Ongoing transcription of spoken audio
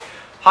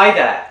Hi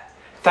there.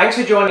 Thanks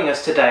for joining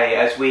us today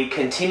as we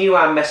continue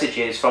our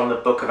messages from the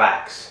book of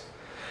Acts.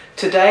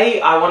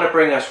 Today I want to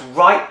bring us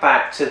right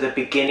back to the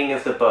beginning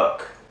of the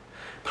book.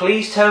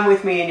 Please turn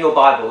with me in your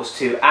Bibles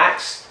to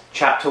Acts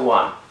chapter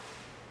 1.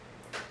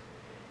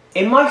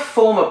 In my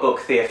former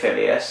book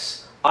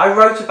Theophilus, I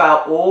wrote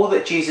about all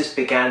that Jesus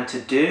began to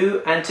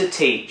do and to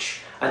teach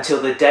until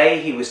the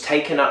day he was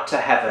taken up to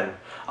heaven,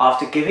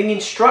 after giving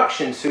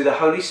instructions through the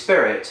Holy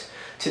Spirit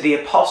to the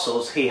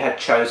apostles he had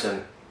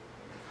chosen.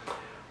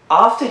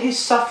 After his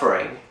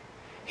suffering,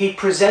 he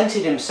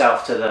presented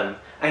himself to them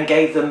and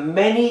gave them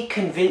many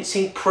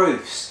convincing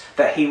proofs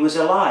that he was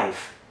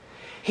alive.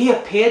 He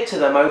appeared to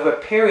them over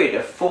a period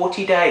of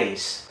 40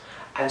 days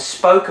and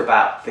spoke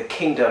about the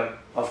kingdom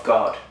of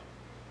God.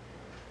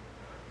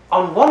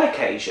 On one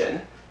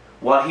occasion,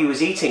 while he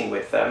was eating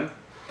with them,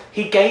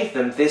 he gave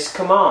them this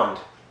command: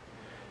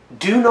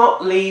 "Do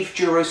not leave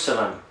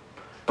Jerusalem,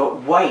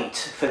 but wait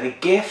for the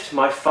gift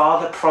my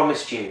Father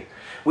promised you,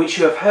 which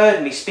you have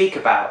heard me speak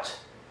about.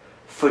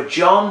 For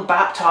John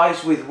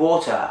baptized with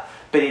water,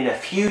 but in a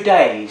few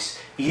days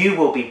you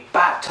will be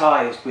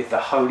baptized with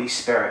the Holy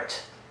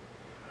Spirit."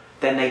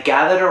 Then they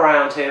gathered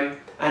around him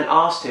and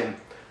asked him,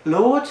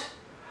 "Lord,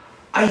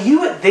 are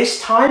you at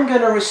this time going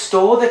to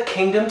restore the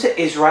kingdom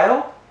to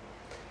Israel?"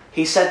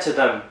 He said to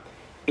them,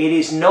 "It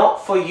is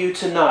not for you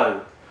to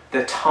know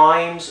the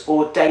times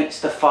or dates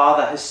the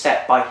Father has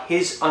set by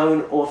his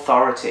own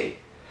authority,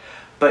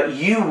 but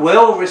you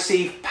will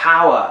receive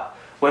power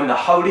when the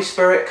Holy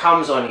Spirit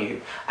comes on you,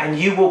 and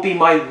you will be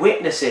my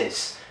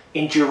witnesses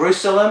in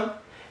Jerusalem,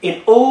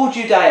 in all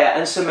Judea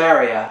and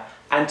Samaria,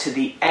 and to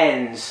the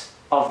ends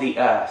of the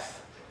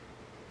earth."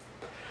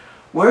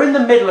 We're in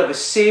the middle of a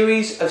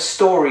series of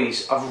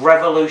stories of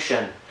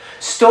revolution,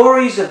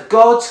 stories of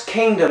God's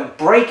kingdom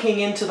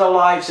breaking into the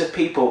lives of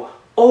people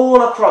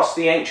all across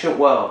the ancient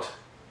world.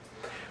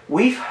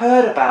 We've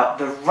heard about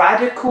the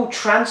radical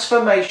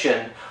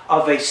transformation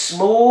of a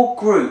small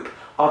group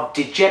of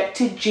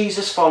dejected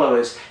Jesus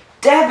followers,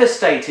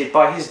 devastated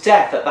by his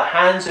death at the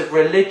hands of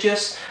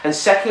religious and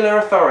secular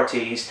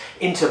authorities,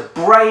 into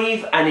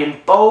brave and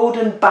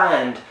emboldened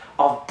band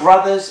of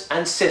brothers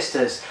and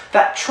sisters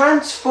that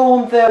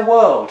transformed their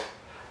world,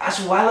 as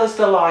well as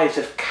the lives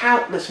of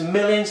countless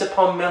millions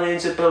upon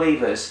millions of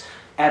believers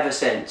ever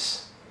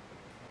since.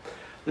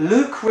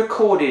 Luke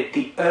recorded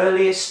the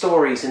earliest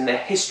stories in the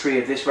history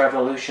of this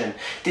revolution,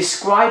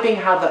 describing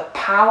how the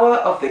power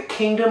of the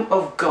kingdom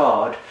of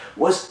God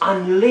was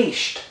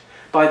unleashed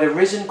by the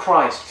risen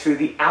Christ through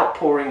the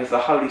outpouring of the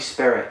Holy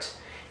Spirit,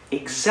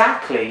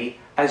 exactly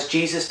as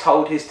Jesus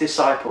told his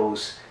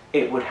disciples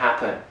it would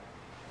happen.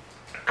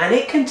 And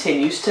it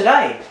continues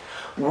today.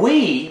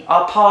 We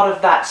are part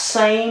of that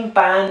same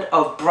band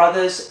of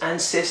brothers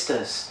and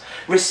sisters,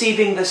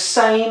 receiving the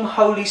same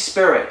Holy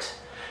Spirit.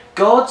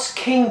 God's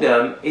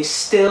kingdom is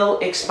still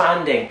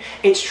expanding.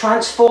 It's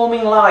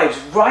transforming lives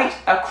right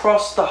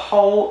across the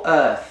whole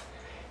earth,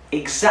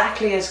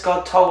 exactly as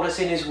God told us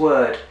in his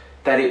word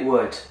that it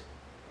would.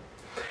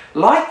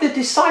 Like the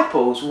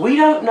disciples, we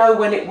don't know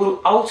when it will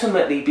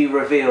ultimately be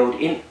revealed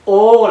in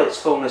all its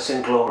fullness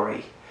and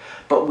glory,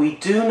 but we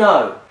do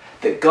know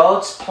that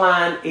God's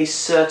plan is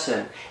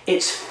certain.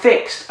 It's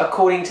fixed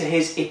according to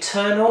his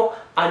eternal,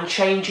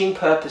 unchanging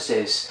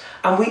purposes.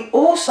 And we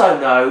also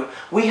know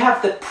we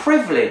have the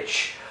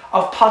privilege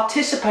of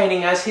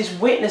participating as his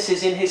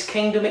witnesses in his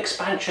kingdom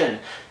expansion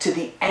to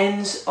the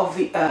ends of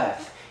the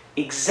earth,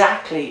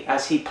 exactly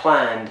as he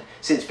planned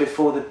since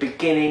before the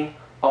beginning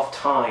of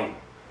time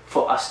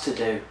for us to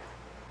do.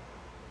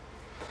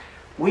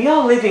 We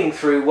are living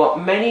through what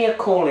many are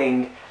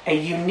calling a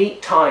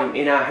unique time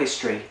in our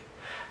history.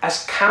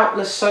 As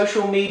countless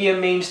social media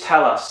memes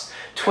tell us,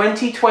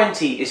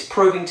 2020 is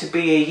proving to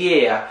be a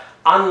year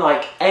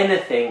unlike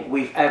anything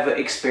we've ever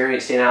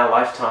experienced in our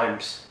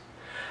lifetimes.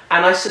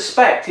 And I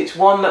suspect it's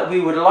one that we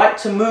would like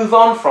to move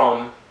on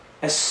from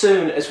as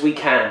soon as we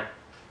can.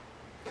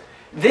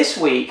 This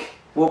week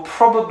will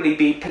probably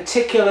be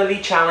particularly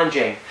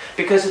challenging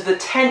because of the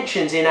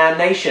tensions in our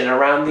nation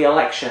around the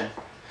election.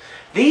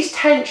 These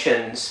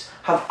tensions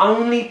have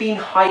only been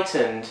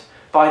heightened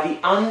by the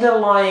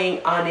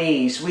underlying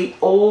unease we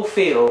all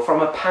feel from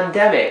a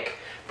pandemic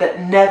that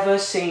never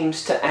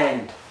seems to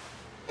end.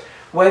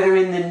 Whether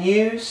in the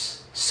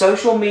news,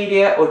 social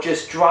media, or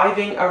just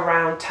driving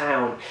around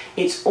town,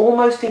 it's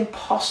almost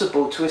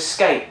impossible to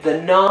escape the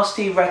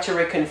nasty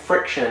rhetoric and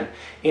friction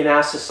in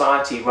our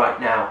society right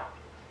now.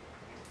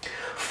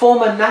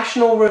 Former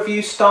National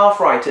Review staff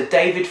writer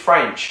David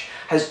French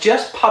has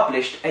just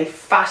published a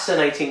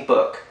fascinating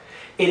book.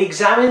 It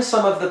examines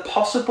some of the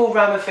possible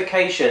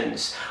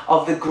ramifications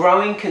of the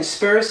growing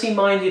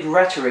conspiracy-minded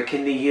rhetoric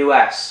in the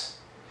US.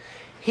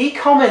 He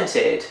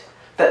commented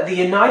that the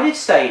United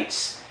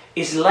States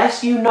is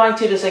less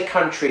united as a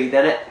country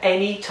than at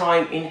any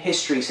time in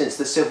history since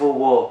the Civil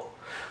War.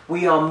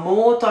 We are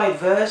more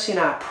diverse in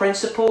our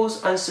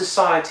principles and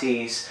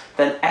societies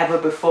than ever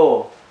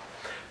before.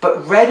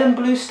 But red and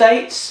blue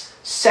states,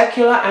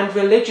 secular and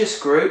religious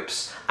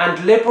groups,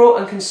 and liberal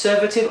and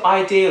conservative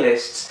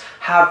idealists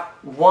have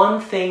one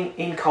thing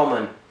in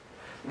common.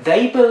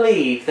 They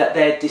believe that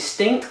their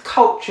distinct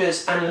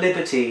cultures and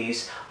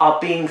liberties are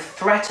being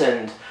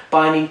threatened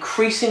by an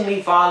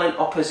increasingly violent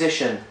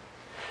opposition.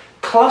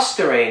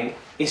 Clustering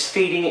is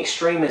feeding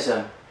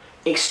extremism.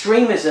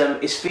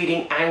 Extremism is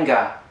feeding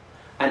anger.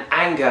 And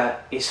anger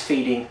is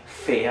feeding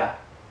fear.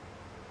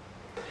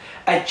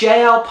 A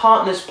JL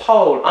Partners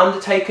poll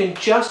undertaken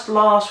just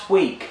last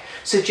week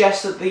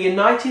suggests that the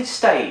United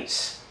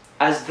States,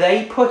 as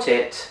they put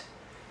it,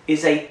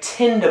 is a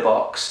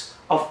tinderbox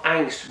of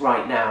angst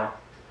right now.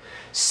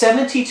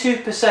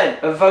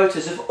 72% of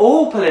voters of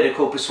all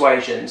political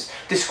persuasions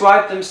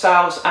describe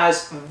themselves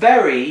as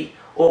very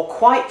or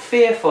quite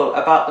fearful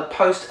about the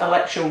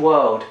post-election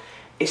world,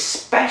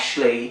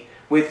 especially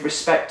with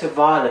respect to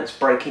violence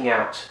breaking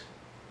out.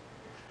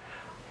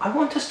 I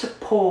want us to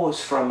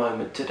pause for a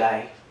moment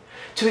today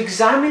to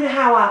examine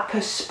how our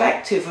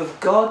perspective of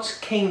God's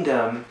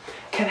kingdom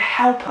can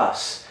help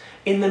us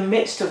in the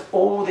midst of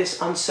all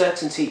this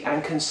uncertainty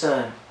and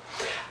concern.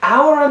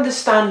 Our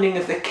understanding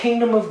of the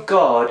kingdom of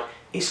God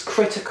is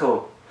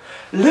critical.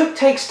 Luke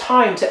takes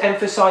time to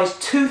emphasize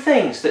two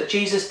things that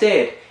Jesus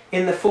did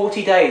in the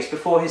 40 days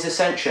before his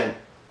ascension.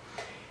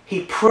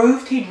 He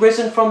proved he'd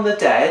risen from the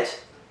dead,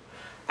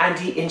 and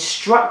he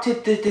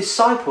instructed the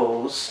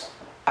disciples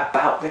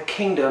about the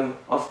kingdom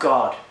of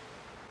God.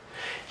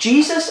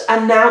 Jesus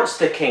announced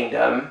the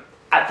kingdom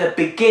at the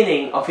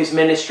beginning of his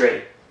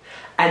ministry,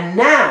 and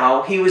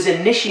now he was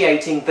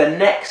initiating the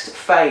next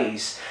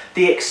phase,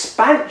 the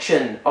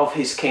expansion of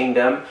his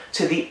kingdom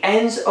to the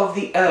ends of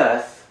the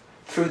earth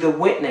through the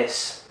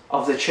witness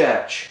of the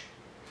church.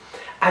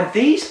 And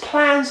these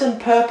plans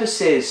and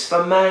purposes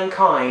for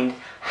mankind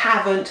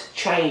haven't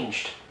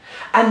changed,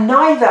 and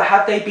neither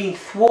have they been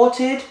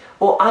thwarted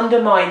or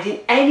undermined in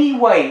any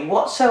way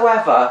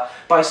whatsoever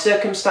by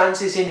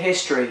circumstances in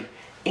history,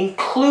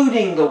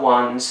 including the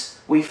ones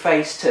we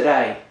face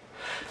today.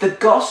 The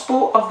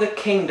gospel of the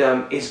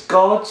kingdom is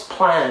God's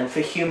plan for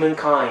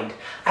humankind,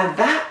 and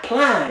that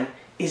plan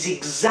is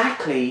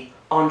exactly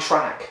on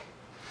track.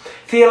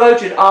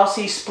 Theologian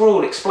R.C.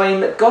 Sproul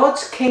explained that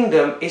God's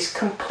kingdom is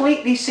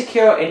completely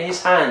secure in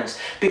his hands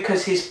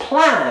because his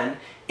plan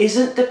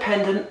isn't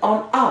dependent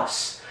on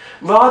us.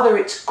 Rather,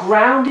 it's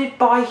grounded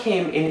by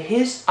him in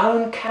his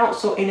own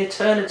counsel in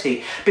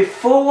eternity.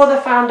 Before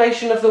the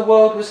foundation of the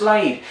world was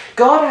laid,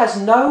 God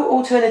has no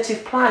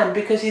alternative plan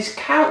because his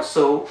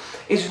counsel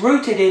is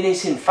rooted in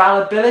his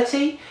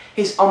infallibility,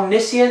 his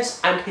omniscience,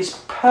 and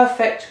his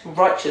perfect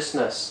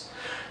righteousness.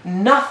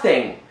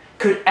 Nothing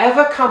could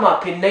ever come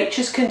up in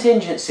nature's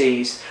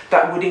contingencies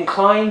that would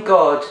incline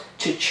God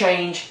to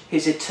change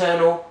his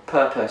eternal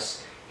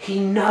purpose. He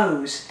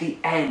knows the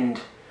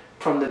end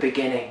from the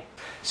beginning.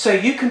 So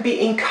you can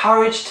be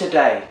encouraged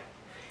today,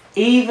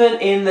 even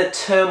in the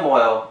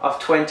turmoil of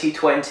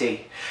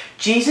 2020.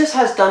 Jesus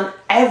has done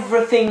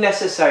everything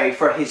necessary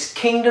for his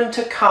kingdom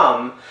to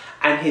come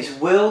and his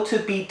will to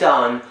be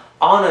done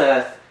on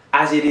earth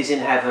as it is in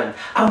heaven.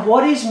 And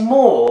what is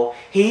more,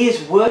 he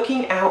is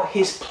working out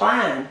his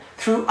plan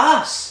through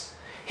us,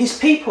 his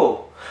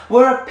people.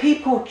 We're a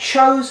people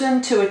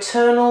chosen to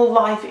eternal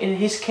life in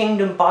his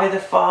kingdom by the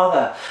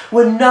Father.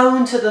 We're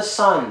known to the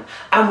Son,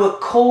 and we're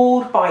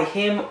called by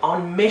him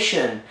on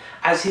mission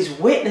as his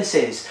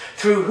witnesses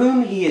through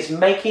whom he is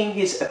making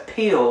his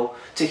appeal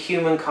to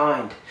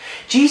humankind.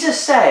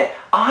 Jesus said,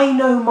 "I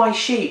know my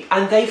sheep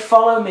and they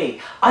follow me.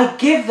 I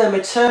give them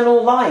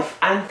eternal life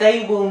and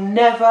they will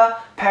never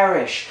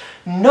perish.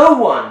 No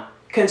one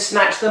can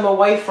snatch them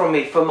away from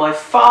me, for my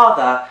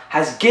Father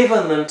has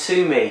given them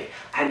to me,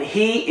 and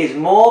he is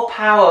more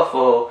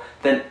powerful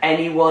than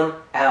anyone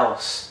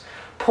else."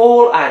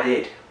 Paul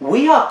added,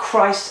 "We are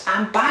Christ's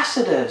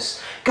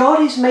ambassadors. God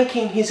is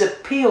making his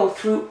appeal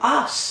through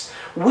us.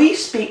 We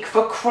speak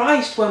for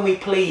Christ when we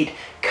plead,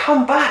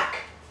 'Come back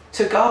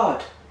to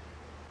God.'"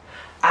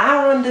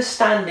 Our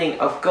understanding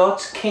of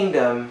God's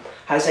kingdom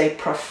has a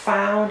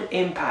profound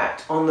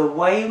impact on the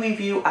way we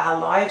view our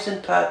lives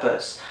and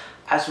purpose,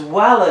 as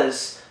well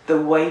as the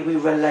way we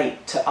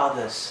relate to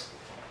others.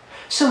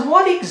 So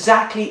what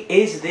exactly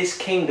is this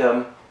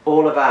kingdom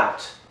all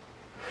about?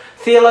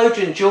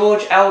 Theologian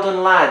George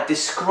Eldon Ladd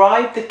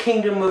described the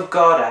kingdom of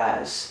God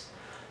as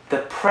the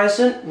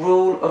present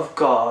rule of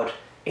God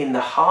in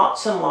the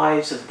hearts and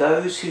lives of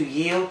those who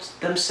yield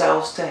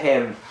themselves to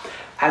him,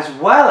 as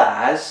well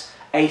as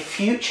a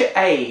future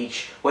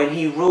age when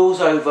he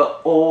rules over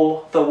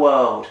all the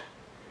world.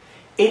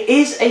 It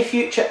is a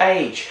future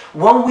age,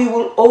 one we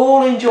will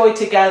all enjoy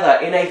together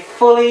in a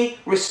fully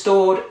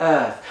restored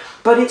earth.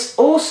 But it's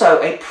also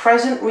a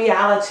present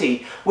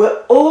reality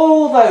where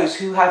all those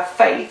who have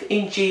faith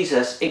in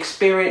Jesus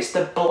experience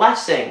the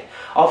blessing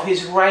of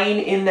his reign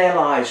in their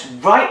lives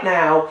right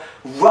now,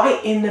 right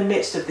in the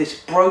midst of this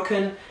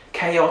broken,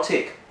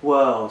 chaotic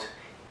world,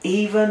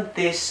 even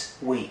this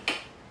week.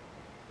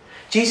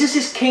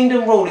 Jesus'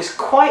 kingdom rule is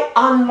quite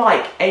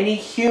unlike any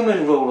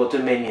human rule or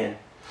dominion.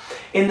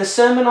 In the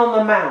Sermon on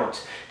the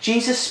Mount,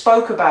 Jesus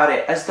spoke about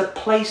it as the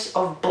place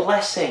of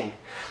blessing.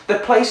 the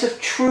place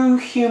of true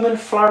human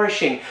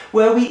flourishing,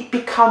 where we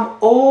become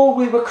all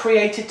we were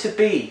created to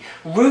be,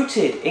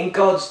 rooted in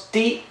God's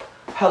deep,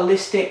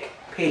 holistic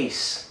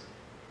peace.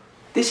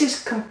 This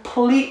is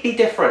completely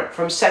different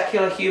from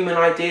secular human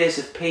ideas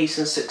of peace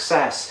and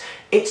success.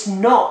 It's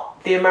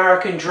not the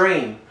American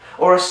dream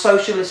or a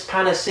socialist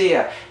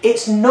panacea.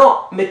 It's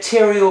not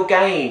material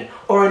gain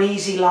or an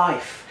easy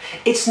life.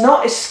 It's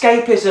not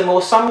escapism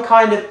or some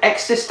kind of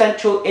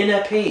existential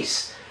inner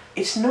peace.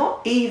 It's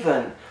not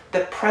even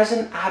the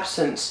present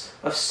absence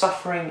of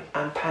suffering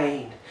and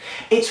pain.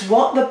 It's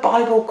what the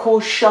Bible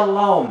calls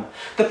shalom,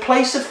 the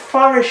place of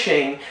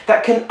flourishing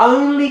that can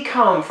only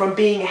come from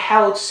being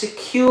held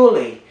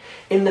securely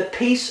in the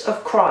peace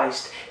of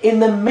Christ in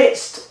the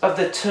midst of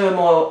the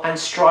turmoil and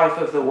strife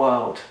of the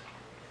world.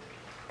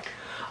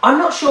 I'm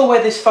not sure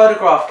where this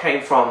photograph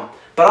came from,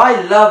 but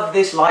I love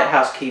this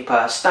lighthouse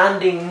keeper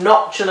standing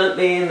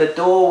nonchalantly in the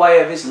doorway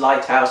of his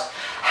lighthouse,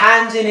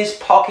 hands in his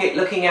pocket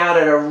looking out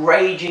at a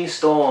raging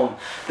storm.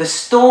 The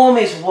storm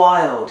is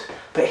wild,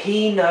 but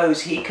he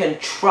knows he can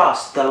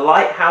trust the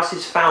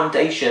lighthouse's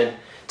foundation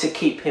to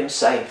keep him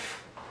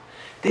safe.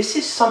 This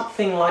is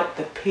something like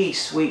the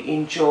peace we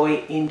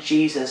enjoy in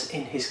Jesus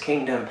in his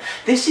kingdom.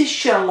 This is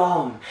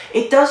shalom.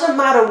 It doesn't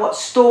matter what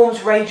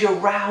storms rage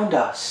around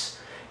us.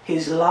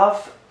 His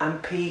love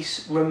and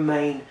peace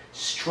remain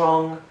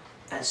strong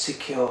and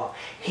secure.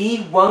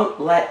 He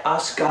won't let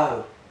us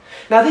go.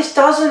 Now, this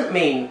doesn't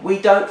mean we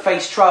don't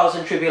face trials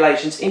and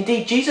tribulations.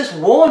 Indeed, Jesus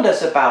warned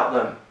us about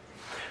them.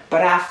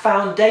 But our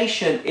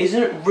foundation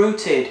isn't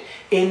rooted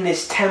in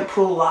this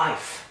temporal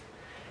life.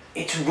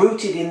 It's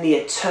rooted in the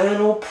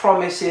eternal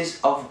promises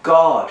of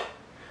God,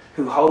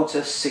 who holds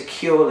us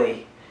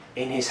securely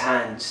in his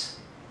hands.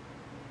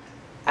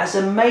 As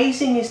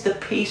amazing as the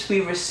peace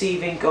we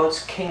receive in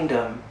God's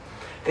kingdom,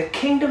 the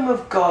kingdom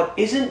of God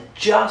isn't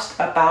just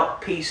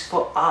about peace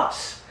for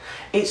us.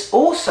 It's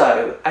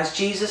also, as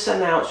Jesus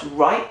announced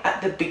right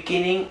at the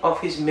beginning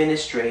of his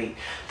ministry,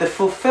 the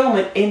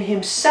fulfillment in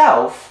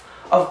himself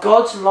of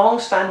God's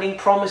long-standing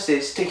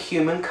promises to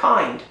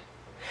humankind.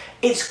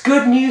 It's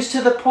good news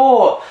to the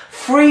poor,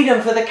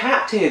 freedom for the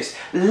captives,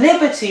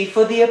 liberty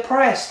for the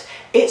oppressed.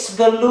 It's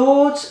the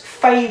Lord's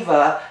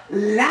favour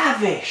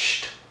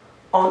lavished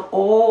on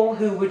all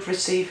who would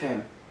receive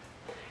him.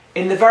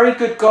 In the Very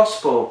Good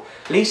Gospel,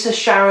 Lisa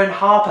Sharon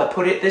Harper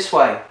put it this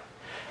way: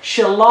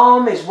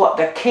 Shalom is what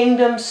the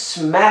kingdom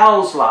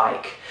smells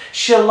like.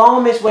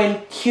 Shalom is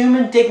when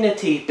human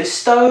dignity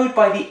bestowed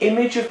by the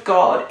image of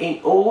God in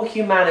all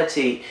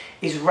humanity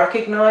is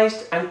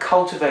recognized and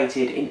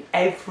cultivated in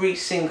every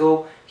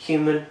single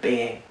human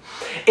being.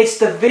 It's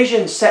the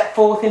vision set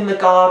forth in the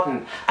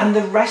garden and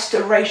the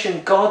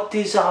restoration God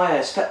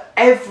desires for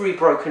every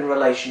broken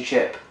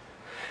relationship.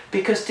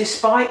 Because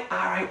despite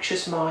our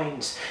anxious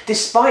minds,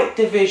 despite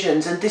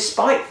divisions and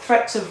despite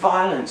threats of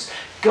violence,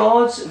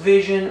 God's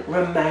vision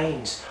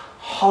remains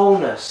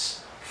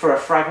wholeness for a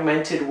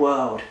fragmented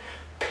world,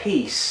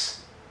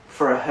 peace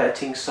for a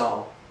hurting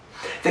soul.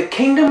 The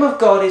kingdom of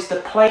God is the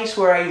place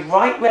where a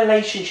right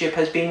relationship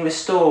has been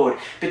restored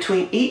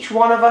between each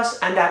one of us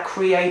and our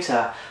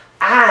Creator,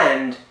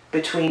 and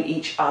between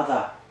each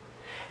other.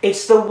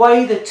 It's the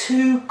way the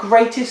two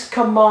greatest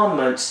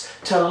commandments,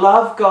 to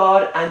love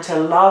God and to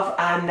love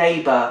our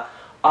neighbour,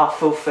 are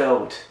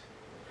fulfilled.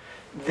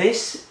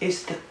 This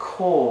is the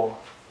core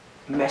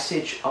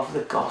message of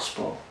the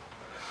gospel.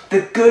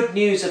 The good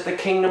news of the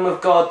kingdom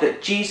of God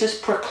that Jesus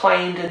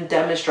proclaimed and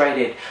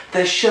demonstrated.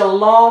 The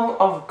shalom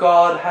of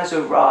God has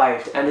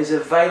arrived and is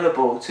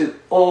available to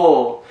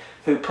all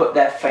who put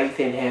their faith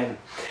in him.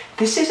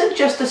 This isn't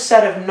just a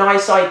set of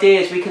nice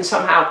ideas we can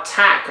somehow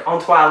tack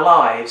onto our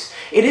lives.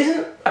 It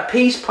isn't a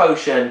peace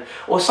potion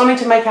or something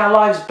to make our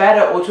lives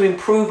better or to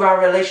improve our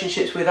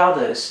relationships with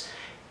others.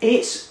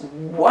 It's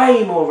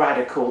way more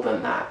radical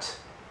than that.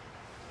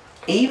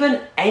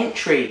 Even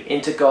entry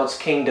into God's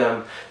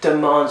kingdom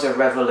demands a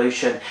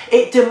revolution.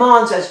 It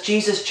demands, as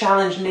Jesus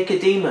challenged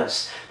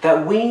Nicodemus,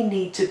 that we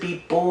need to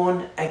be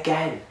born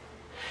again.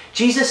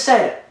 Jesus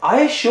said,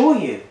 I assure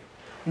you,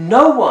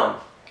 no one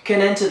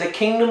can enter the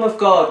kingdom of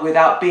God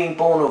without being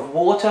born of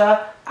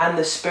water and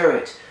the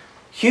Spirit.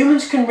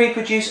 Humans can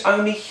reproduce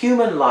only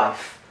human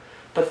life,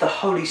 but the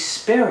Holy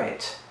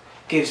Spirit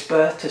gives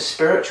birth to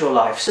spiritual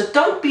life. So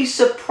don't be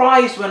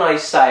surprised when I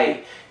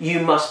say you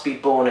must be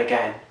born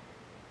again.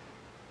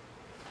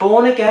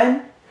 Born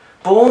again,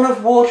 born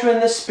of water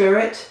and the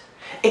Spirit,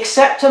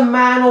 except a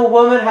man or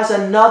woman has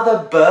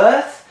another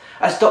birth,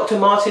 as Dr.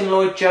 Martin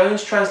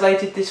Lloyd-Jones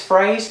translated this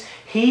phrase,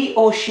 he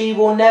or she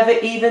will never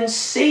even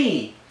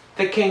see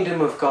the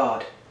kingdom of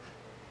God.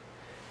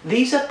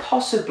 These are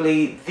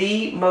possibly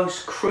the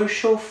most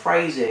crucial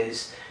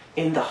phrases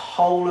in the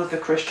whole of the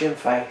Christian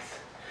faith.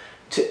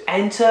 To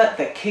enter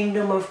the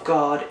kingdom of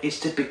God is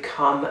to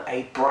become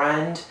a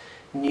brand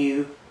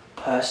new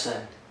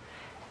person.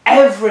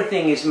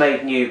 Everything is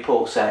made new,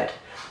 Paul said.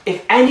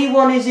 If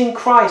anyone is in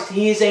Christ,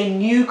 he is a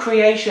new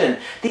creation.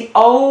 The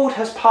old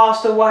has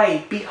passed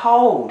away.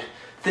 Behold,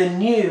 the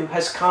new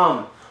has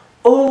come.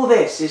 All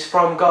this is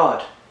from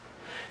God.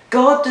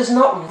 God does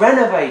not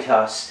renovate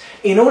us.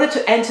 In order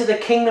to enter the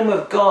kingdom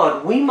of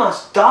God, we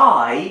must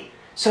die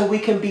so we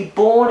can be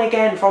born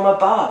again from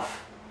above.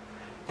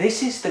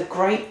 This is the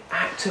great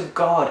act of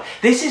God.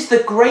 This is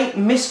the great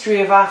mystery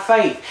of our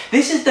faith.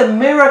 This is the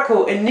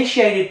miracle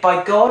initiated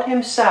by God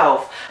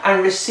himself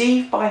and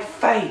received by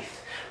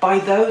faith, by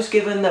those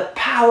given the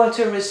power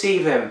to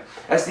receive him,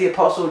 as the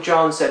Apostle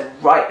John said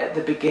right at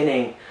the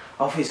beginning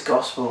of his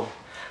gospel.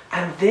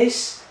 And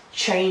this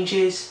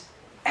changes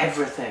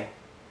everything.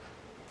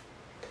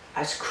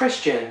 As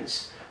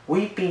Christians,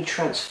 we've been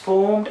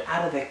transformed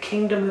out of the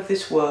kingdom of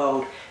this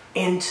world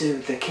into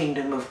the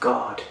kingdom of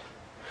God.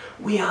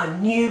 We are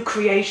new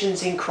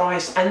creations in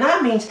Christ, and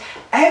that means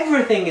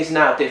everything is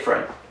now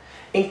different,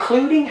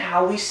 including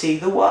how we see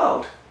the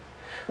world.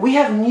 We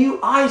have new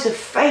eyes of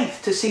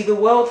faith to see the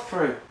world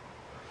through.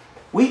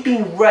 We've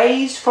been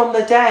raised from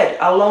the dead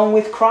along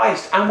with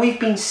Christ, and we've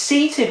been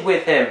seated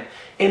with him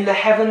in the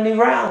heavenly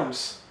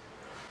realms.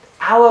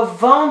 Our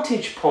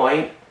vantage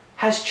point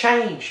has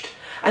changed,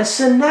 and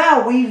so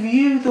now we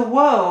view the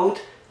world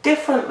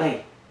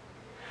differently.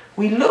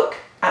 We look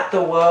at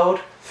the world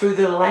through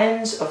the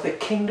lens of the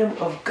kingdom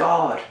of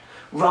God,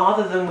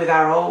 rather than with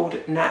our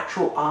old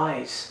natural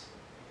eyes.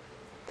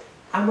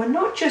 And we're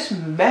not just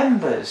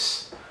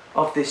members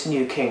of this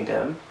new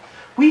kingdom,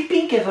 we've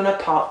been given a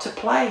part to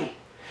play.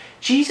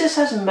 Jesus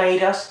has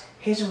made us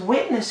his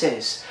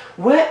witnesses.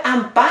 We're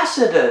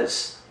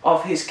ambassadors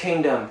of his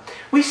kingdom.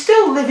 We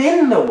still live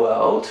in the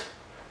world,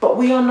 but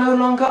we are no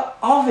longer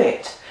of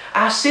it.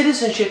 Our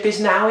citizenship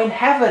is now in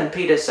heaven,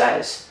 Peter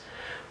says.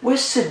 We're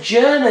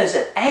sojourners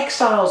and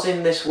exiles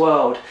in this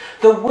world.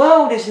 The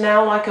world is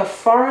now like a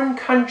foreign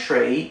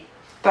country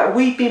that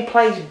we've been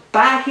placed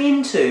back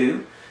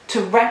into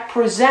to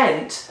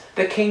represent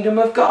the kingdom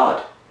of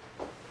God.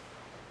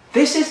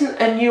 This isn't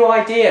a new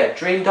idea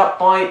dreamed up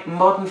by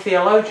modern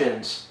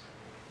theologians.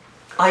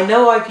 I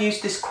know I've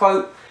used this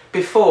quote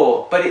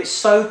before, but it's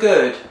so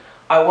good,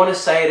 I want to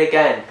say it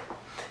again.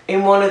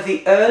 In one of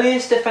the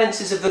earliest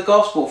defenses of the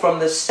gospel from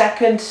the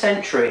 2nd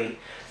century,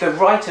 the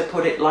writer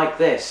put it like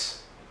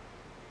this: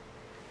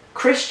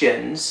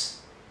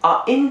 Christians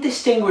are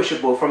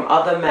indistinguishable from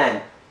other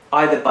men,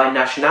 either by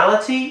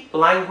nationality,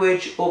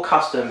 language, or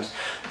customs.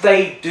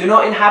 They do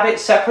not inhabit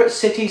separate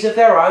cities of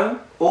their own,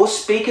 or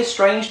speak a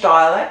strange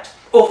dialect,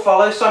 or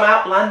follow some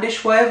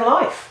outlandish way of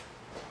life.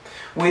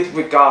 With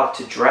regard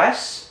to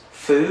dress,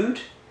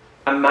 food,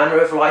 and manner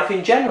of life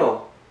in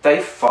general, they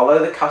follow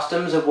the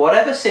customs of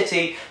whatever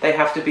city they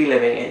have to be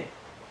living in.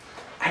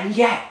 And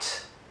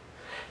yet,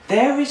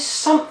 there is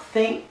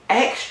something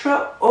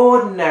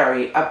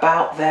extraordinary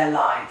about their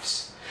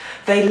lives.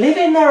 They live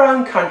in their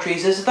own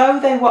countries as though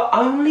they were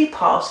only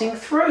passing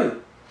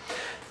through.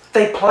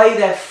 They play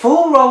their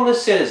full role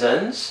as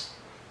citizens,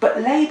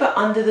 but labour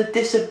under the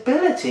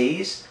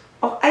disabilities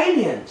of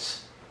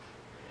aliens.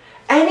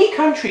 Any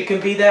country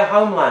can be their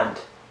homeland,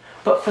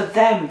 but for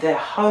them, their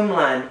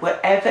homeland,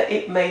 wherever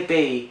it may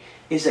be,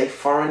 is a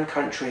foreign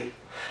country.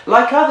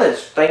 Like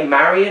others, they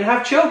marry and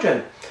have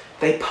children.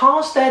 They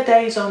pass their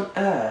days on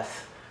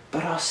earth,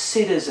 but are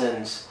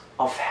citizens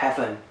of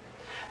heaven.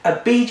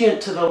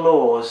 Obedient to the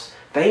laws,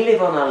 they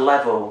live on a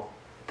level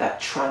that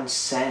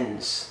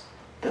transcends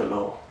the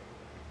law.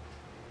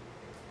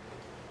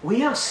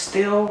 We are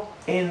still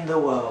in the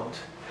world.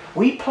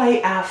 We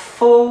play our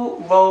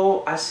full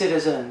role as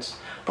citizens,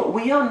 but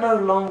we are no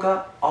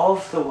longer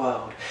of the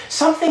world.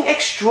 Something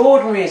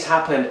extraordinary has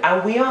happened,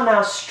 and we are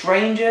now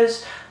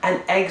strangers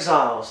and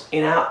exiles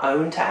in our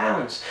own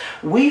towns.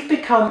 We've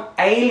become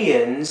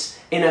aliens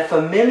in a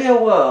familiar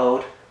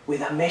world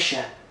with a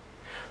mission.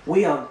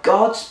 We are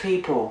God's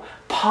people,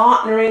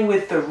 partnering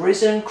with the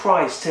risen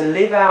Christ to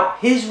live out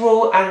his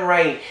rule and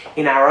reign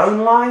in our own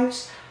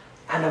lives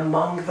and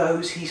among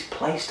those he's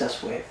placed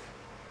us with.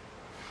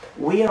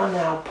 We are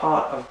now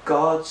part of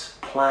God's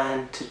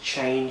plan to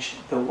change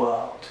the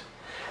world.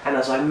 And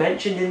as I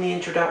mentioned in the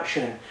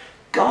introduction,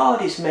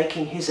 God is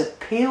making his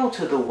appeal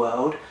to the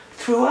world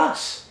through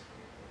us.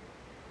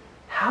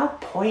 How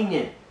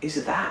poignant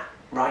is that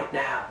right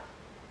now?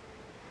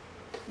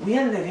 We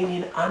are living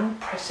in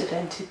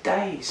unprecedented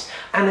days,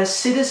 and as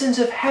citizens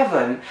of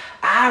heaven,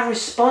 our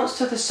response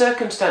to the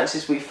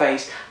circumstances we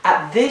face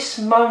at this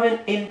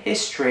moment in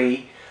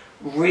history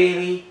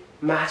really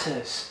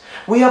matters.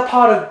 We are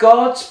part of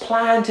God's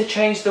plan to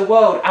change the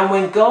world, and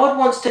when God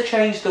wants to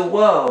change the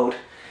world,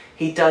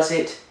 he does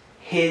it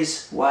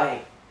his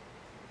way.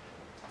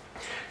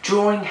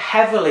 Drawing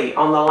heavily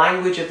on the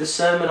language of the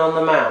Sermon on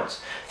the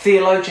Mount,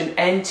 theologian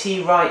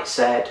N.T. Wright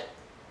said,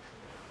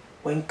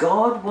 "When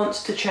God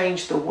wants to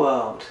change the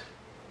world,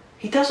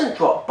 he doesn't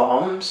drop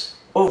bombs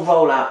or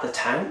roll out the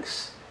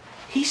tanks.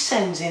 He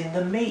sends in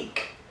the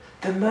meek,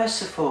 the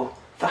merciful,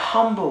 the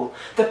humble,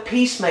 the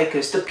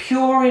peacemakers, the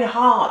pure in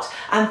heart,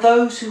 and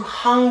those who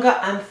hunger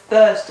and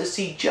thirst to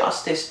see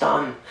justice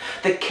done.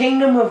 The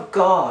kingdom of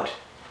God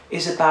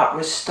is about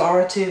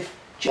restorative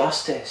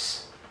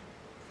justice."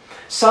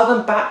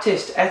 Southern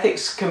Baptist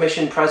Ethics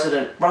Commission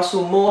President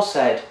Russell Moore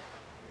said,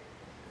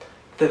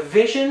 "The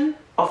vision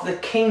of the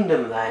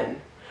kingdom,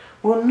 then,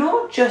 will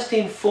not just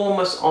inform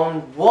us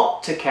on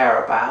what to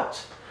care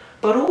about,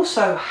 but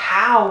also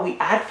how we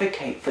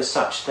advocate for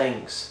such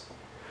things.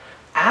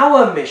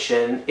 Our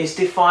mission is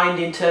defined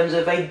in terms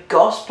of a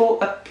gospel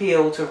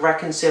appeal to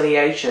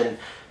reconciliation,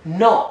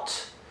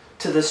 not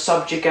to the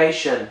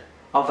subjugation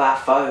of our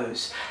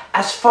foes.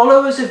 As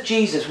followers of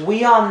Jesus,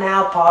 we are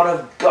now part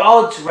of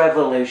God's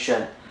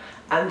revolution,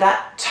 and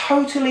that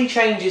totally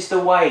changes the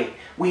way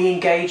we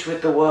engage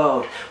with the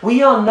world.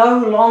 We are no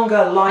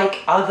longer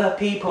like other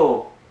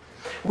people.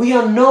 We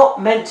are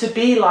not meant to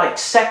be like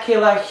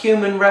secular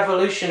human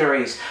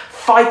revolutionaries,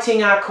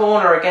 fighting our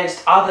corner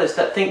against others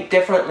that think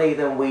differently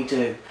than we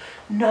do.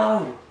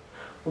 No,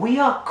 we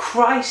are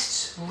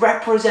Christ's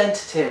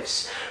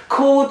representatives,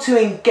 called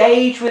to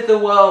engage with the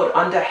world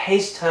under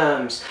his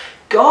terms.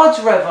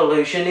 God's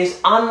revolution is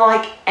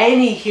unlike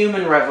any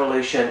human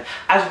revolution.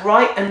 As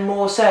Wright and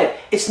Moore said,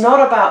 it's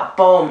not about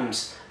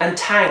bombs and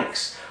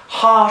tanks,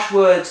 harsh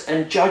words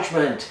and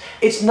judgment.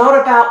 It's not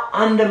about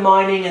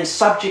undermining and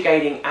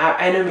subjugating our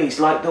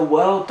enemies like the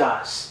world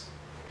does.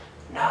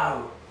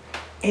 No,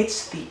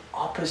 it's the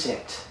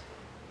opposite.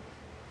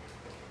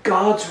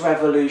 God's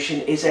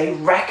revolution is a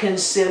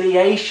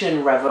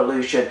reconciliation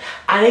revolution,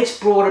 and it's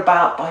brought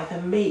about by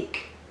the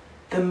meek,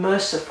 the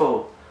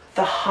merciful,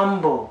 the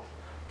humble,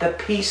 the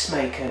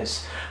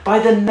peacemakers, by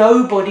the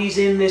nobodies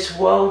in this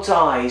world's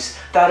eyes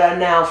that are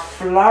now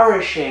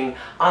flourishing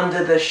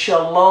under the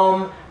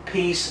shalom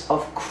peace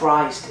of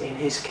Christ in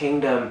his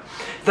kingdom.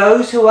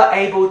 Those who are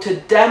able to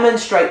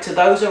demonstrate to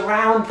those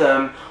around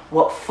them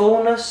what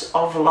fullness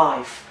of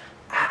life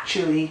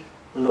actually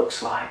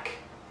looks like.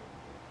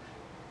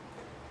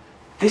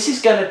 This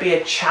is going to be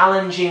a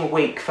challenging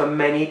week for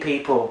many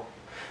people.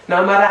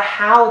 No matter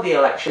how the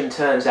election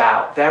turns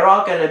out, there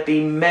are going to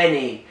be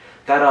many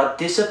that are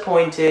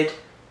disappointed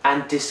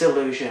and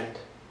disillusioned,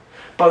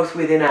 both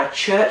within our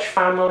church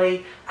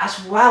family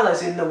as well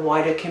as in the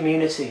wider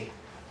community.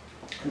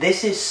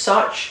 This is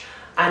such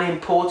an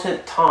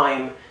important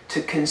time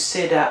to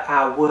consider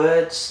our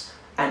words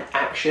and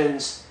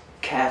actions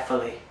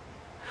carefully.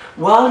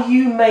 While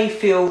you may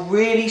feel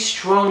really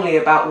strongly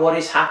about what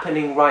is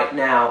happening right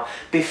now,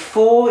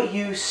 before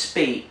you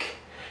speak,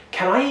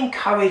 can I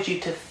encourage you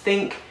to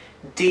think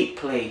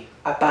deeply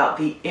about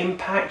the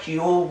impact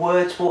your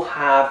words will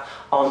have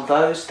on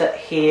those that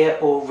hear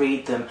or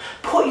read them.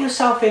 Put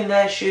yourself in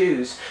their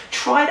shoes.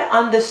 Try to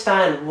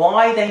understand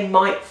why they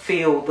might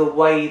feel the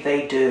way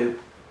they do.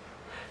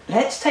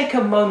 Let's take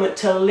a moment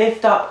to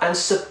lift up and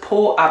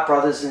support our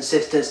brothers and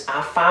sisters,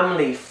 our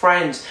family,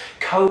 friends,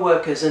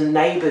 co-workers and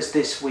neighbours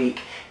this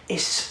week,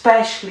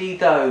 especially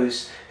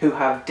those who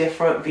have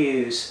different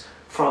views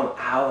from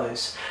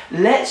ours.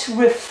 Let's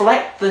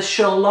reflect the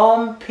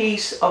shalom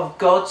peace of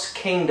God's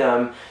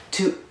kingdom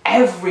to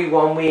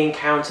everyone we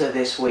encounter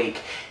this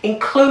week,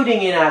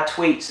 including in our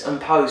tweets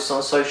and posts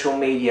on social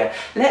media.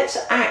 Let's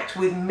act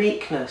with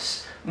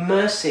meekness,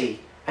 mercy,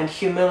 and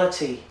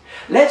humility.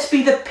 Let's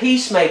be the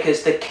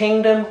peacemakers the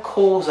kingdom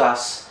calls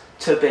us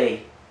to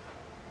be.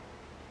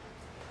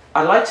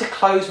 I'd like to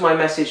close my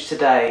message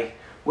today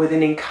with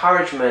an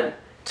encouragement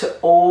to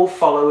all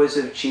followers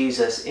of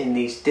Jesus in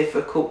these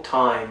difficult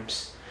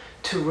times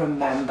to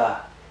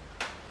remember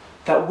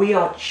that we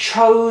are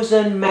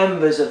chosen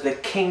members of the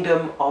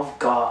kingdom of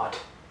God.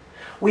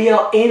 We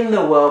are in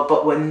the world,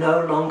 but we're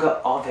no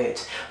longer of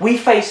it. We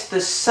face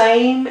the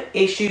same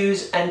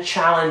issues and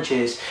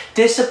challenges,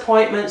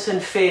 disappointments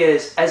and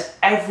fears as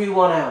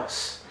everyone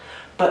else.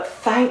 But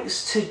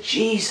thanks to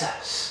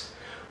Jesus,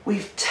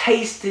 we've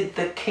tasted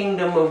the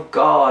kingdom of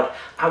God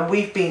and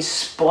we've been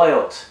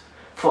spoilt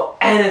for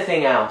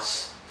anything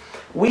else.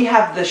 We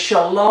have the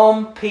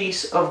shalom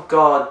peace of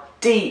God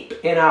deep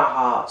in our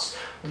hearts,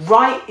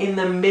 right in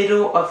the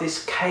middle of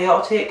this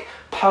chaotic,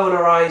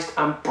 polarized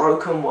and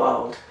broken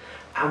world.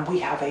 And we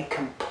have a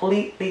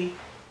completely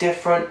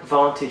different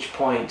vantage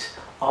point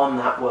on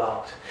that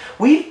world.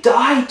 We've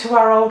died to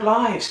our old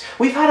lives.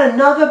 We've had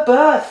another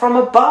birth from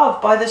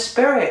above by the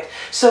Spirit.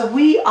 So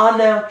we are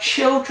now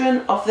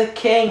children of the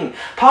King,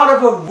 part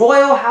of a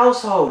royal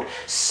household,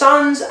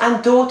 sons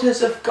and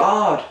daughters of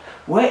God.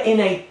 We're in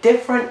a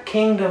different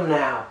kingdom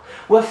now.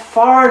 We're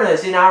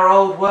foreigners in our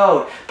old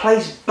world,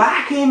 placed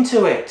back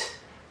into it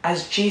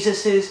as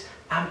Jesus'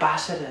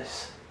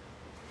 ambassadors.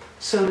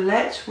 So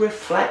let's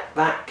reflect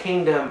that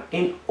kingdom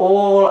in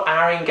all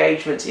our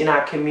engagements in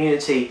our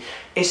community,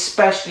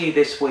 especially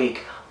this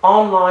week,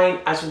 online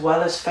as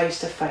well as face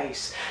to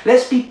face.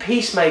 Let's be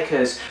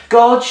peacemakers,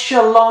 God's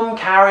shalom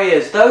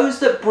carriers, those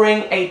that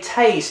bring a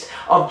taste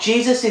of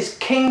Jesus'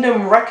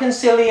 kingdom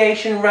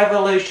reconciliation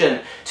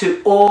revolution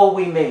to all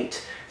we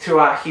meet through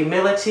our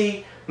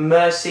humility,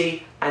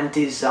 mercy, and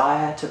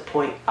desire to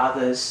point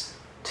others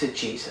to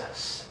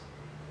Jesus.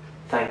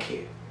 Thank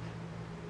you.